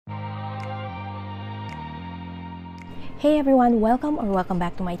Hey everyone, welcome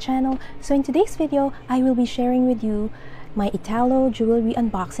back to my channel. So in today's video, I will be sharing with you my Italo jewelry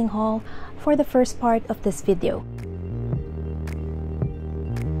unboxing haul for the first part of this video.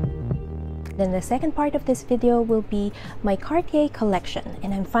 Then the second part of this video will be my Cartier collection,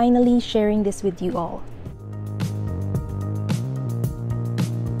 and I'm finally sharing this with you all.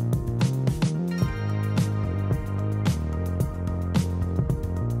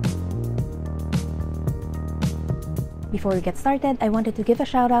 Before we get started, I wanted to give a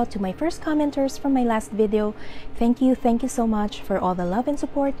shout out to my first commenters from my last video. Thank you so much for all the love and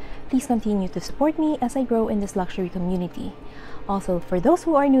support. Please continue to support me as I grow in this luxury community. Also, for those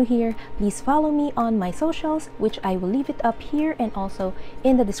who are new here, please follow me on my socials, which I will leave it up here and also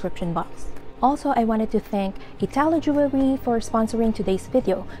in the description box. Also, I wanted to thank Italo Jewelry for sponsoring today's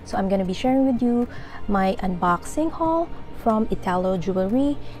video. So I'm going to be sharing with you my unboxing haul from Italo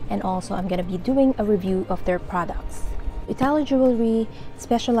Jewelry, and also I'm going to be doing a review of their products. Italo Jewelry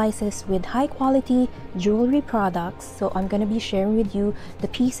specializes with high-quality jewelry products, so I'm going to be sharing with you the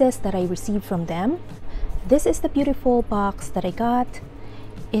pieces that I received from them. This is the beautiful box that I got.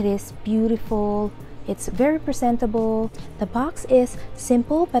 It is beautiful. It's very presentable. The box is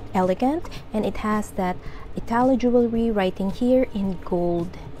simple but elegant, and it has that Italo Jewelry writing here in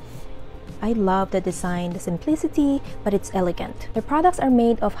gold. I love the design, the simplicity, but it's elegant. The products are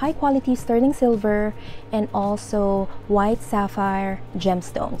made of high-quality sterling silver and also white sapphire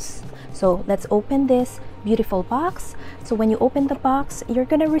gemstones. So let's open this beautiful box. So when you open the box, you're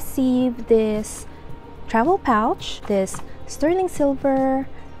gonna receive this travel pouch, this sterling silver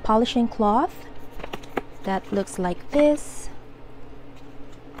polishing cloth that looks like this.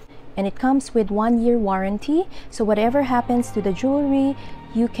 And it comes with 1-year warranty, so whatever happens to the jewelry,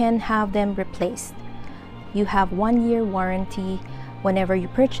 you can have them replaced. You have 1-year warranty whenever you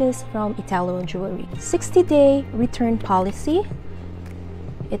purchase from Italo Jewelry. 60-day return policy.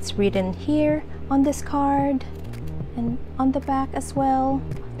 It's written here on this card and on the back as well.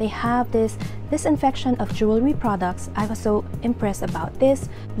 They have this disinfection of jewelry products. I was so impressed about this.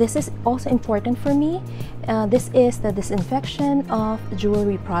 This is also important for me. This is the disinfection of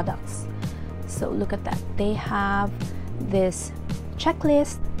jewelry products. So look at that. They have this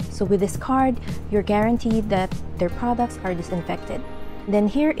checklist. So with this card, you're guaranteed that their products are disinfected. Then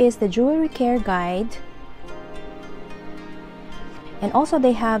here is the jewelry care guide. And also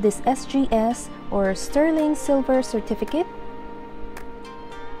they have this SGS or sterling silver certificate.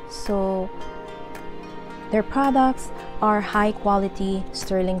 So their products are high quality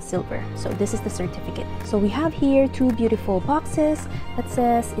sterling silver. So this is the certificate. So we have here two beautiful boxes that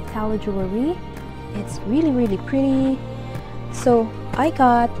says Italo Jewelry. It's really pretty. So I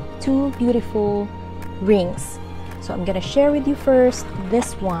got two beautiful rings. So I'm gonna share with you first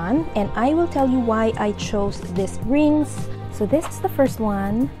this one, and I will tell you why I chose these rings. So this is the first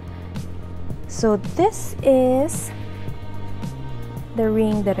one. So this is the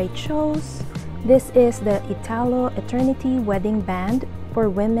ring that I chose. This is the Italo Eternity Wedding Band for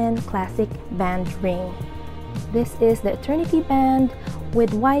Women Classic Band Ring. This is the Eternity Band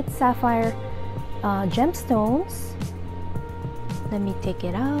with white sapphire gemstones. Let me take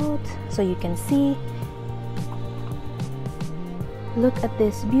it out so you can see. Look at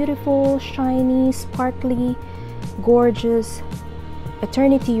this beautiful, shiny, sparkly, gorgeous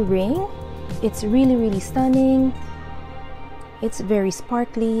Eternity ring. It's really stunning. It's very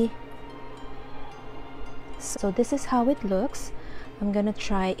sparkly. So this is how it looks. I'm gonna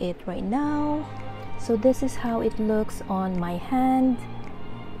try it right now. So this is how it looks on my hand.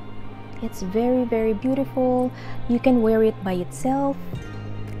 It's very beautiful. You can wear it by itself.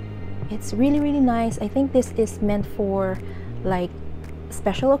 It's really nice. I think this is meant for like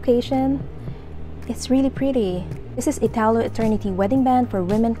special occasion. It's really pretty. This is Italo Eternity Wedding Band for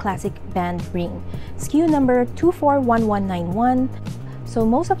Women Classic Band Ring, SKU number 241191. So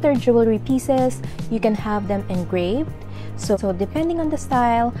most of their jewelry pieces, you can have them engraved. So depending on the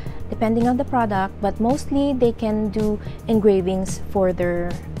style, depending on the product, but mostly they can do engravings for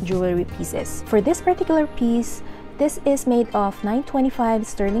their jewelry pieces. For this particular piece, this is made of 925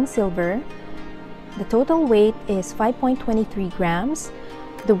 sterling silver. The total weight is 5.23 grams.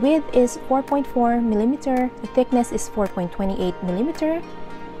 The width is 4.4 millimeter. The thickness is 4.28 millimeter.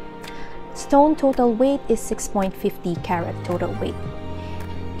 Stone total weight is 6.50 carat total weight.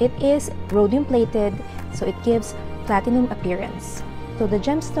 It is rhodium plated, so it gives platinum appearance. So the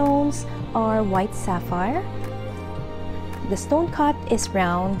gemstones are white sapphire. The stone cut is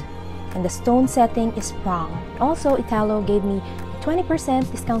round and the stone setting is prong. Also, Italo gave me a 20%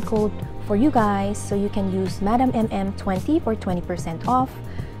 discount code for you guys, so you can use Madam MM20 for 20% off.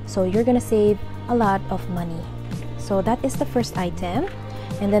 So you're gonna save a lot of money. So So that is the first item.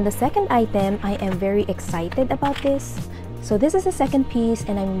 And then the second item, I am very excited about this. So this is the second piece,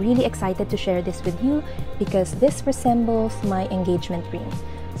 and I'm really excited to share this with you because this resembles my engagement ring.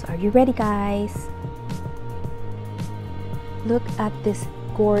 So are you ready, guys? Look at this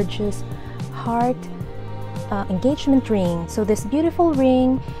gorgeous heart engagement ring. So this beautiful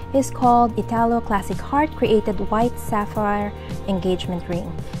ring is called Italo Classic Heart Created White Sapphire Engagement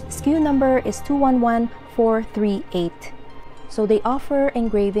Ring. SKU number is 211438. So they offer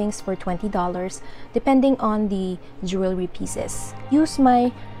engravings for $20 depending on the jewelry pieces. Use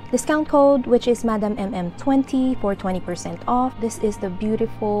my discount code, which is MadamMM20 for 20% off. This is the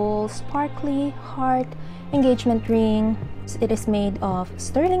beautiful sparkly heart engagement ring. It is made of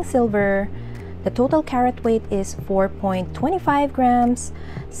sterling silver. The total carat weight is 4.25 grams.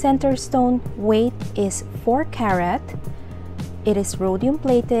 Center stone weight is 4 carat. It is rhodium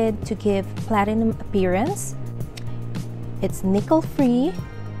plated to give platinum appearance. It's nickel free.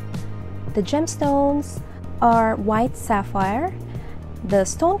 The gemstones are white sapphire. The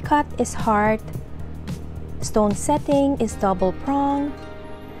stone cut is heart. Stone setting is double prong.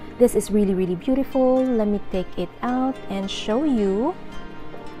 This is really beautiful. Let me take it out and show you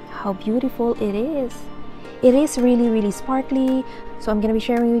how beautiful it is. It is really sparkly. So I'm gonna be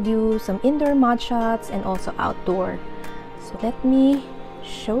sharing with you some indoor mod shots and also outdoor. So let me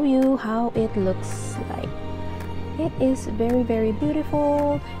show you how it looks like. It is very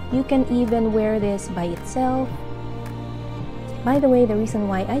beautiful. You can even wear this by itself. By the way, the reason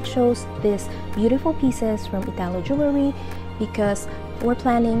why I chose these beautiful pieces from Italo Jewelry because we're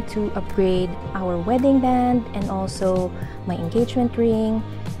planning to upgrade our wedding band and also my engagement ring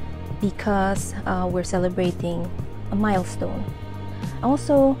because we're celebrating a milestone.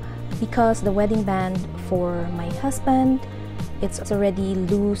 Also, because the wedding band for my husband, it's already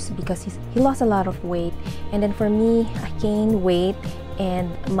loose because he lost a lot of weight, and then for me, I gained weight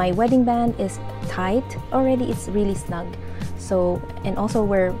and my wedding band is tight already. It's really snug. So, and also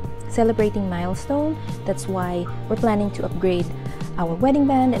we're celebrating milestone. That's why we're planning to upgrade our wedding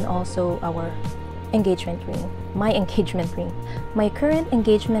band and also our engagement ring. My engagement ring. My current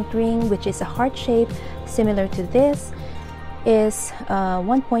engagement ring, which is a heart shape similar to this, is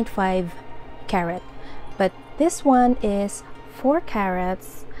 1.5 carat, but this one is 4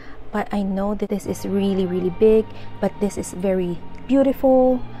 carats. But I know that this is really big, but this is very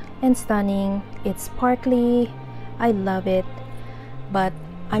beautiful and stunning. It's sparkly. I love it, but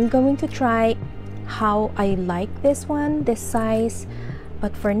I'm going to try how I like this one, this size.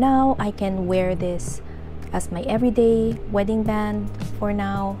 But for now, I can wear this as my everyday wedding band for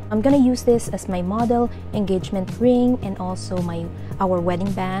now. I'm gonna use this as my model engagement ring and also our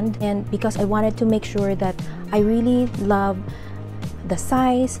wedding band. And because I wanted to make sure that I really love the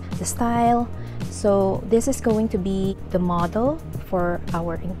size, the style, so this is going to be the model for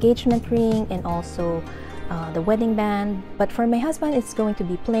our engagement ring and also the wedding band. But for my husband, it's going to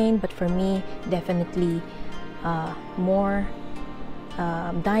be plain, but for me, definitely more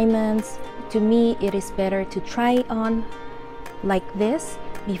diamonds. To me, it is better to try on like this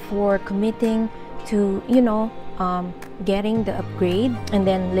before committing to, you know, getting the upgrade, and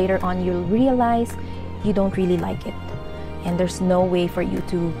then later on you'll realize you don't really like it and there's no way for you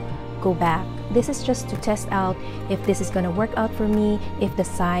to go back. This is just to test out if this is gonna work out for me, if the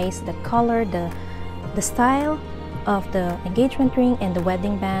size, the color, the style of the engagement ring and the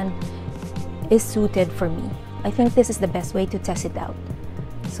wedding band is suited for me. I think this is the best way to test it out.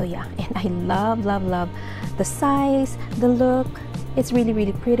 So yeah, and I love the size, the look. It's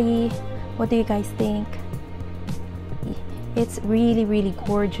really pretty. What do you guys think? It's really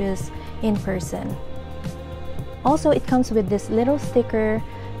gorgeous in person. Also, it comes with this little sticker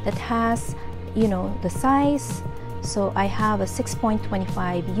that has, you know, the size. So I have a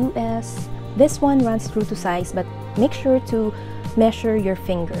 6.25 US. This one runs through to size, but make sure to measure your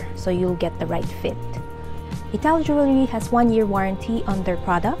finger so you'll get the right fit. Italo Jewelry has 1-year warranty on their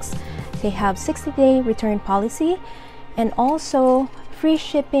products. They have 60-day return policy and also free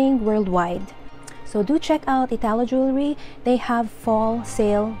shipping worldwide. So do check out Italo Jewelry. They have fall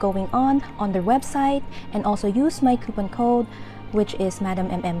sale going on their website, and also use my coupon code, which is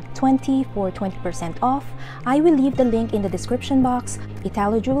MadamMM20 for 20% off. I will leave the link in the description box.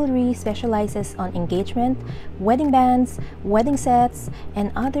 Italo Jewelry specializes on engagement, wedding bands, wedding sets,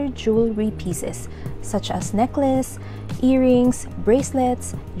 and other jewelry pieces such as necklace, earrings,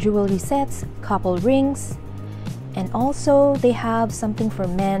 bracelets, jewelry sets, couple rings, and also they have something for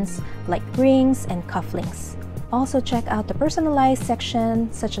men's like rings and cufflinks. Also check out the personalized section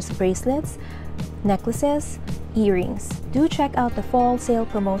such as bracelets, necklaces, earrings. Do check out the fall sale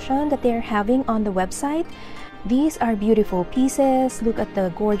promotion that they're having on the website. These are beautiful pieces. Look at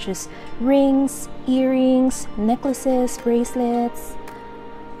the gorgeous rings, earrings, necklaces, bracelets.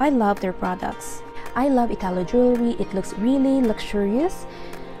 I love their products. I love Italo jewelry. It looks really luxurious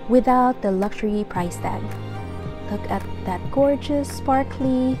without the luxury price tag. Look at that gorgeous,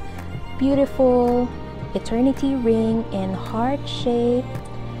 sparkly, beautiful eternity ring in heart-shaped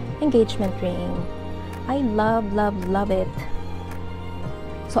engagement ring. I love, love, love it.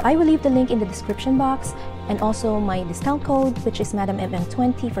 So I will leave the link in the description box, and also my discount code, which is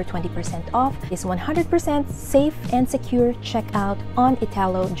MadamMM20 for 20% off, is 100% safe and secure checkout on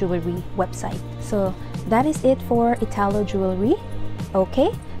Italo Jewelry website. So that is it for Italo Jewelry.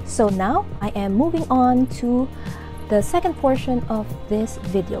 Okay, so now I am moving on to the second portion of this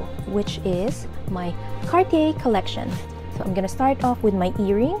video, which is my Cartier collection. So I'm gonna start off with my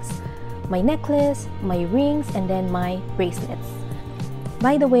earrings, my necklace, my rings, and then my bracelets.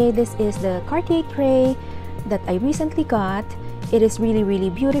 By the way, this is the Cartier tray that I recently got. It is really, really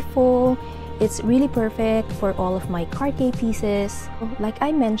beautiful. It's really perfect for all of my Cartier pieces. Like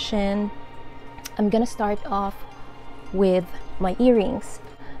I mentioned, I'm gonna start off with my earrings.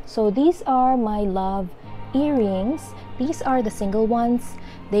 So these are my love earrings. These are the single ones.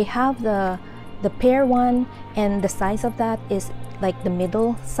 They have the pair one, and the size of that is like the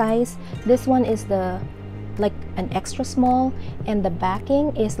middle size. This one is like an extra small, and the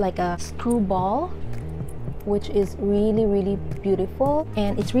backing is like a screw ball, which is really, really beautiful,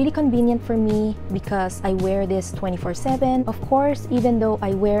 and it's really convenient for me because I wear this 24/7. Of course, even though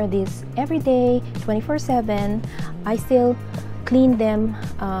I wear this every day 24/7, I still clean them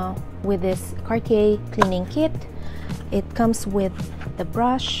with this Cartier cleaning kit. It comes with the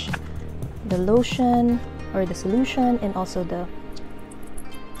brush, the lotion or the solution, and also the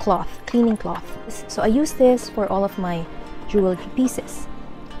cleaning cloth. So I use this for all of my jewelry pieces.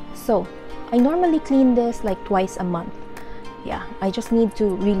 So I normally clean this like twice a month. Yeah, I just need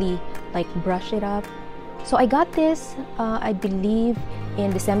to really like brush it up. So I got this I believe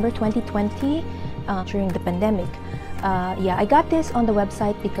in December 2020 during the pandemic. Yeah, I got this on the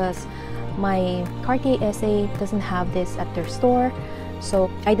website because my Cartier SA doesn't have this at their store.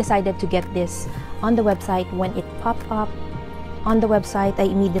 So I decided to get this on the website. When it popped up on the website, I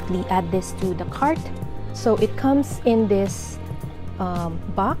immediately add this to the cart. So it comes in this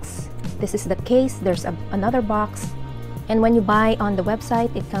box. This is the case. There's another box, and when you buy on the website,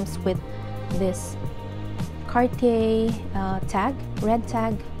 it comes with this Cartier tag, red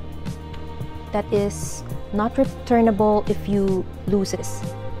tag, that is not returnable if you lose this.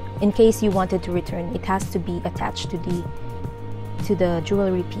 In case you wanted to return, it has to be attached to the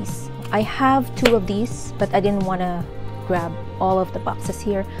jewelry piece. I have 2 of these, but I didn't want to grab all of the boxes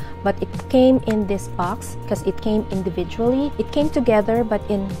here, but it came in this box because it came individually. It came together but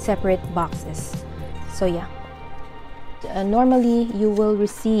in separate boxes. So yeah, normally you will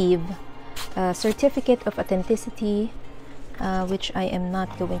receive a certificate of authenticity, which I am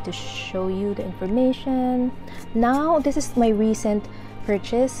not going to show you the information now. This is my recent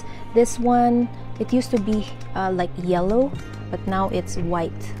purchase. This one, it used to be like yellow, but now it's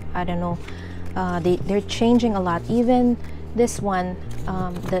white. I don't know, they're changing a lot. Even this one,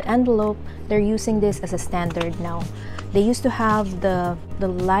 the envelope, they're using this as a standard now. They used to have the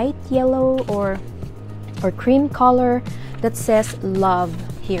light yellow or cream color that says love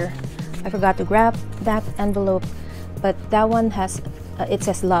here. I forgot to grab that envelope, but that one has it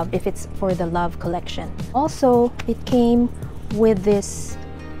says love if it's for the love collection. Also, it came with this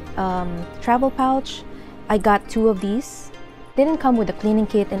travel pouch. I got 2 of these. Didn't come with the cleaning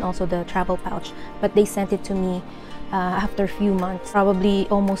kit and also the travel pouch, but they sent it to me after a few months, probably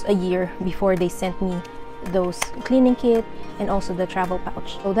almost a year before they sent me those cleaning kit and also the travel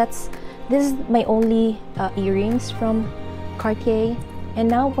pouch. So this is my only earrings from Cartier. And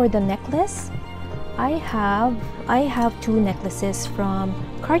now for the necklace, I have 2 necklaces from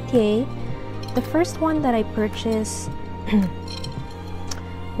Cartier. The first one that I purchased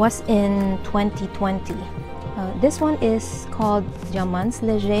was in 2020. This one is called Diamants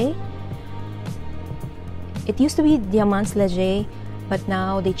Légers. It used to be Diamants Légers, but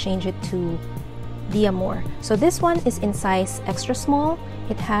now they changed it to AMOUR. So this one is in size extra small.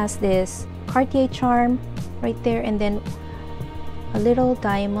 It has this Cartier charm right there, and then a little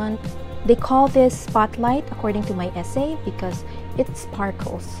diamond. They call this spotlight according to my essay because it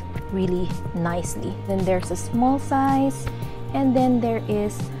sparkles really nicely. Then there's a small size, and then there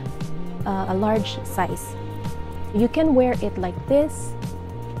is a large size. You can wear it like this.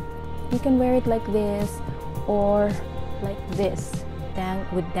 You can wear it like this or like this,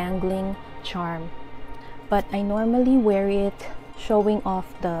 with dangling charm. But I normally wear it showing off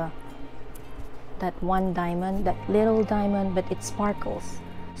the that one diamond, that little diamond, but it sparkles.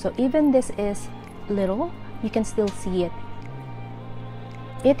 So even this is little, you can still see it.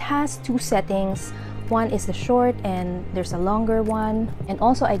 It has two settings. One is the short and there's a longer one. And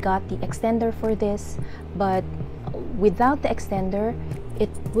also I got the extender for this, but without the extender, it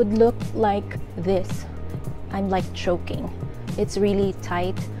would look like this. I'm like choking. It's really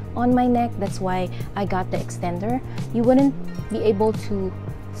tight on my neck. That's why I got the extender. You wouldn't be able to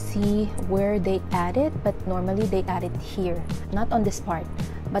see where they add it, but normally they add it here, not on this part,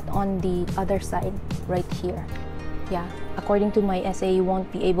 but on the other side right here. Yeah, according to my SA, you won't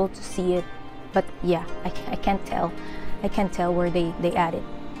be able to see it, but yeah, I can't tell where they add it.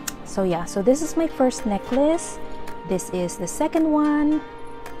 So yeah, so this is my first necklace. This is the second one,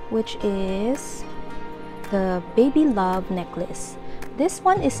 which is the Baby Love necklace. This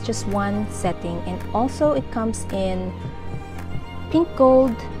one is just one setting, and also it comes in pink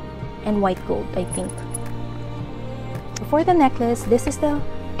gold and white gold, I think. For the necklace, this is the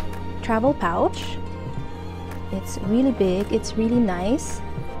travel pouch. It's really big, it's really nice.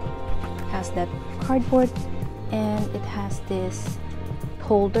 It has that cardboard and it has this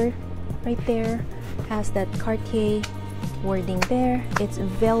holder right there. It has that Cartier wording there. It's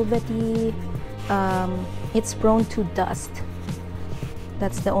velvety. It's prone to dust.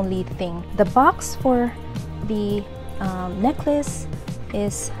 That's the only thing. The box for the necklace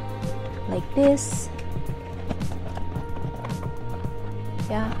is like this.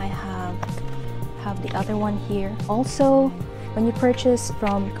 Yeah, I have the other one here. Also, when you purchase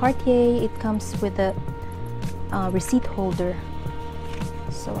from Cartier, it comes with a receipt holder.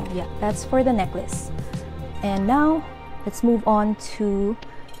 So yeah, that's for the necklace. And now let's move on to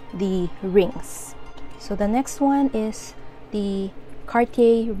the rings. So the next one is the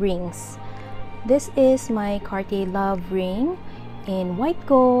Cartier rings. This is my Cartier Love ring in white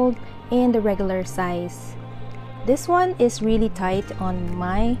gold in the regular size. This one is really tight on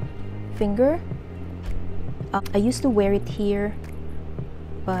my finger. I used to wear it here,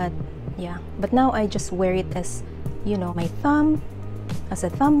 but yeah, but now I just wear it as, you know, my thumb, as a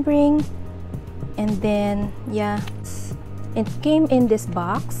thumb ring. And then yeah, it came in this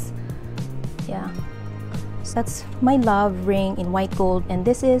box. Yeah, so that's my Love ring in white gold, and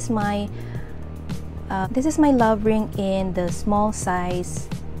this is my Love ring in the small size,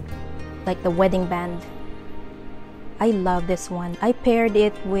 like the wedding band. I love this one. I paired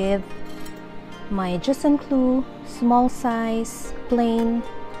it with my JUSTE CLOU small size plain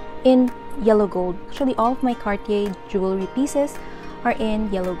in yellow gold. Actually, all of my Cartier jewelry pieces are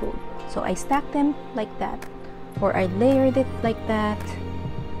in yellow gold. So I stacked them like that, or I layered it like that.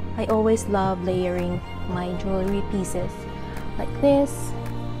 I always love layering my jewelry pieces like this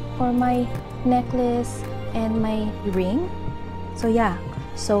for my necklace and my ring. So yeah,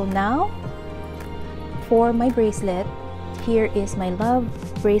 so now for my bracelet, here is my Love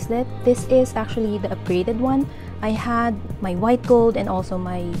bracelet. This is actually the upgraded one. I had my white gold and also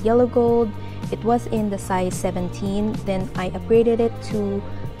my yellow gold. It was in the size 17, then I upgraded it to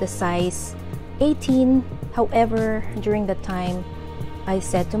the size 18. However, during the time, I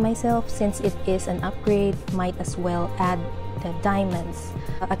said to myself, since it is an upgrade, might as well add the diamonds.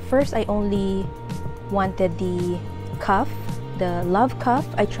 At first, I only wanted the cuff, the Love cuff.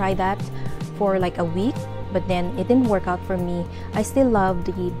 I tried that for like a week, but then it didn't work out for me. I still love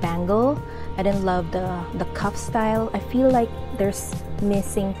the bangle. I didn't love the cuff style. I feel like there's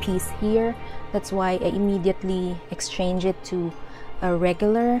missing piece here. That's why I immediately exchanged it to a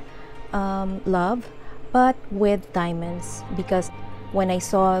regular Love, but with diamonds, because when I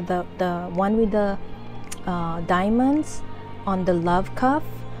saw the one with the diamonds on the Love cuff,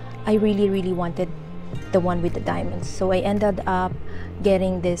 I really wanted the one with the diamonds. So I ended up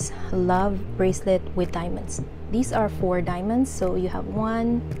getting this Love bracelet with diamonds. These are 4 diamonds, so you have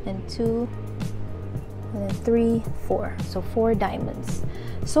 1 and 2 and then 3, 4. So 4 diamonds.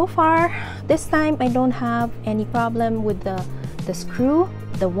 So far, this time I don't have any problem with the screw.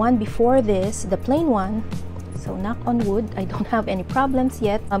 The one before this, the plain one, so knock on wood, I don't have any problems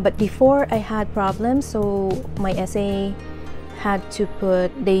yet. But before I had problems, so my SA had to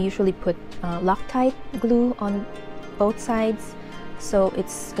put, they usually put Loctite glue on both sides, so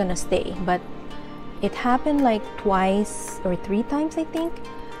it's gonna stay. But it happened like 2 or 3 times, I think.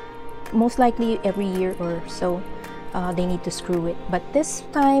 Most likely every year or so they need to screw it. But this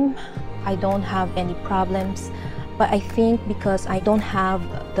time I don't have any problems. But I think because I don't have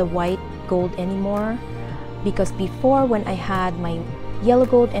the white gold anymore, because before when I had my yellow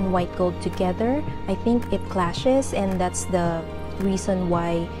gold and white gold together, I think it clashes, and that's the reason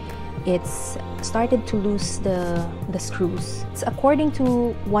why it's started to lose the screws. It's according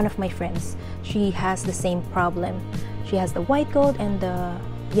to one of my friends. She has the same problem. She has the white gold and the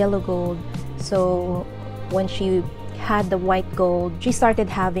yellow gold. So when she had the white gold, she started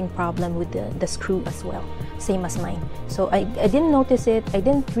having problem with the screw as well, same as mine. So I didn't notice it, I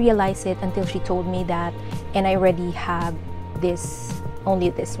didn't realize it until she told me that, and I already have this, only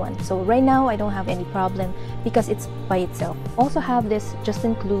this one. So right now I don't have any problem because it's by itself. Also have this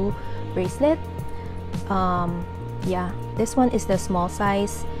Justin CLOU bracelet. Yeah, this one is the small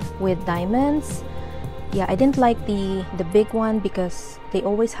size with diamonds. Yeah, I didn't like the big one because they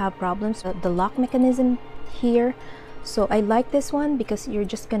always have problems with the lock mechanism here. So I like this one because you're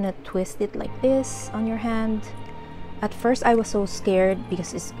just gonna twist it like this on your hand. At first I was so scared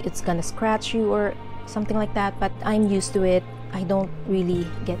because it's gonna scratch you or something like that, but I'm used to it. I don't really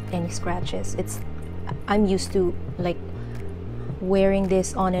get any scratches. I'm used to like wearing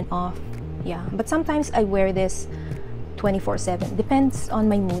this on and off. Yeah, but sometimes I wear this 24/7, depends on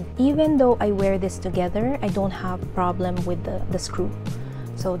my mood. Even though I wear this together, I don't have problem with the screw.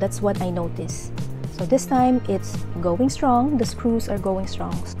 So that's what I noticed. So this time it's going strong, the screws are going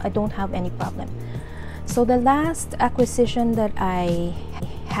strong, so I don't have any problem. So the last acquisition that I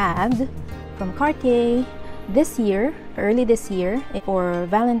had from Cartier this year, early this year, for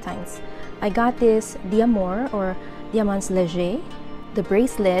Valentine's, I got this ℉𝒹𝒻𝒄𝒃 or diamants légers, the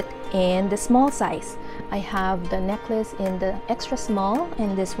bracelet in the small size. I have the necklace in the extra small,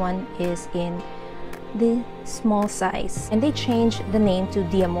 and this one is in the small size, and they changed the name to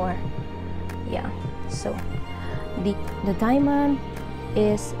 ℉𝒹𝒻𝒄𝒃. Yeah, so the diamond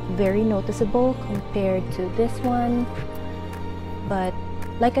is very noticeable compared to this one, but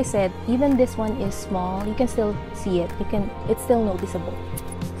like I said, even this one is small, you can still see it. It's still noticeable,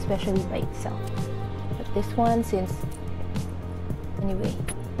 especially by itself. But this one, since anyway,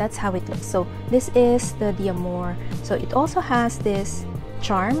 that's how it looks. So this is the ℉𝒹𝒻𝒄𝒃. So it also has this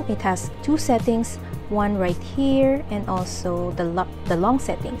charm. It has two settings, one right here, and also the long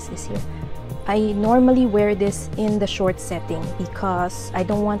settings is here. I normally wear this in the short setting because I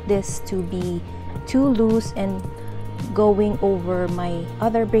don't want this to be too loose and going over my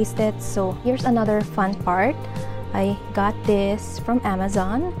other bracelets. So here's another fun part. I got this from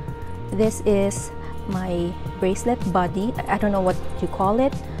Amazon. This is my bracelet body. I don't know what you call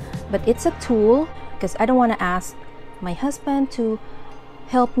it, but it's a tool because I don't want to ask my husband to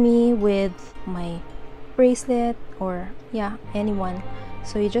help me with my bracelet or yeah, anyone.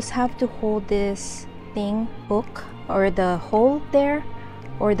 So you just have to hold this thing, hook, or the hole there,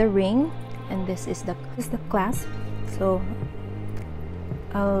 or the ring, and this is the clasp. So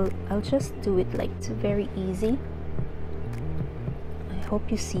I'll just do it like it's very easy. I hope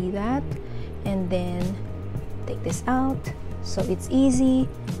you see that. And then take this out, so it's easy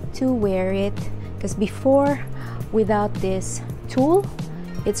to wear it, because before, without this tool,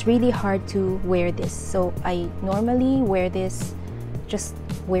 it's really hard to wear this. So I normally wear this, just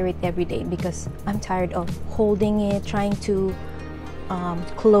wear it every day because I'm tired of holding it, trying to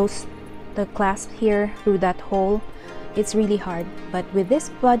close the clasp here through that hole. It's really hard, but with this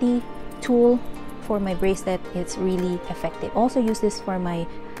body tool for my bracelet, it's really effective. Also use this for my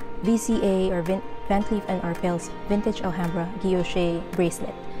VCA or Van Cleef & Arpels Vintage Alhambra guilloche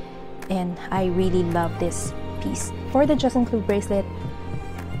bracelet, and I really love this piece. For the Justin CLOU bracelet,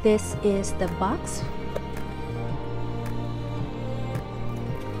 this is the box,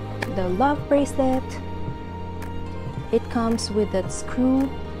 the love bracelet. It comes with that screw,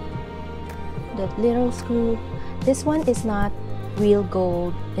 that little screw. This one is not real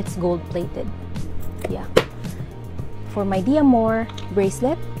gold, it's gold plated. Yeah. For my ℉𝒹𝒻𝒄𝒃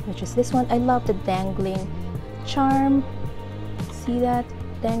bracelet, which is this one, I love the dangling charm. See that?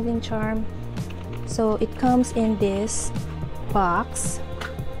 Dangling charm. So it comes in this box,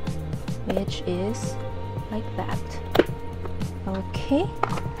 which is like that. Okay.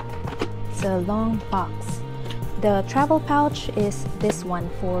 It's a long box. The travel pouch is this one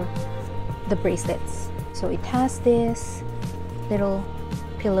for the bracelets. So it has this little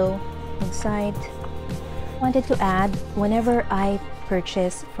pillow inside. Wanted to add, whenever I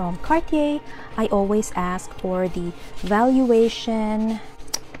purchase from Cartier, I always ask for the valuation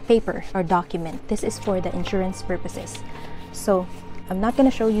paper or document. This is for the insurance purposes. So I'm not going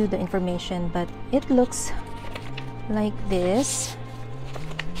to show you the information, but it looks like this.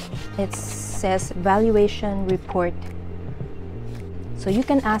 It says valuation report. So you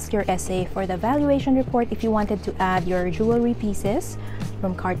can ask your SA for the valuation report if you wanted to add your jewelry pieces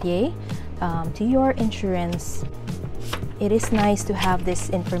from Cartier to your insurance. It is nice to have this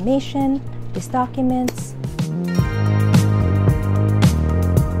information, these documents.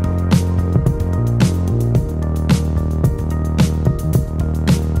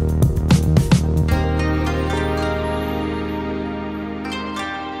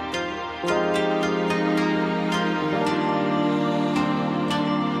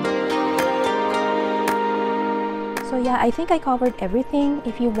 I think I covered everything.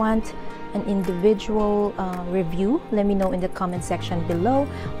 If you want an individual review, let me know in the comment section below.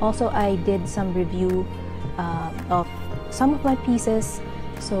 Also, I did some review of some of my pieces,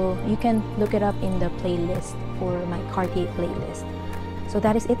 so you can look it up in the playlist for my Cartier playlist. So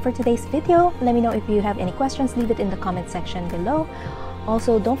that is it for today's video. Let me know if you have any questions, leave it in the comment section below.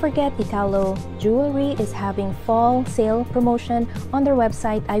 Also, don't forget, Italo Jewelry is having fall sale promotion on their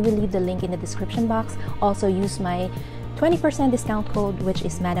website. I will leave the link in the description box. Also, use my 20% discount code, which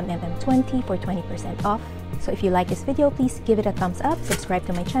is MadamMM20 for 20% off. So if you like this video, please give it a thumbs up, subscribe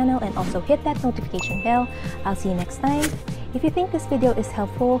to my channel, and also hit that notification bell. I'll see you next time. If you think this video is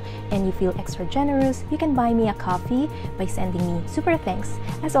helpful and you feel extra generous, you can buy me a coffee by sending me super thanks.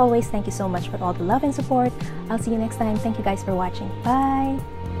 As always, thank you so much for all the love and support. I'll see you next time. Thank you guys for watching. Bye!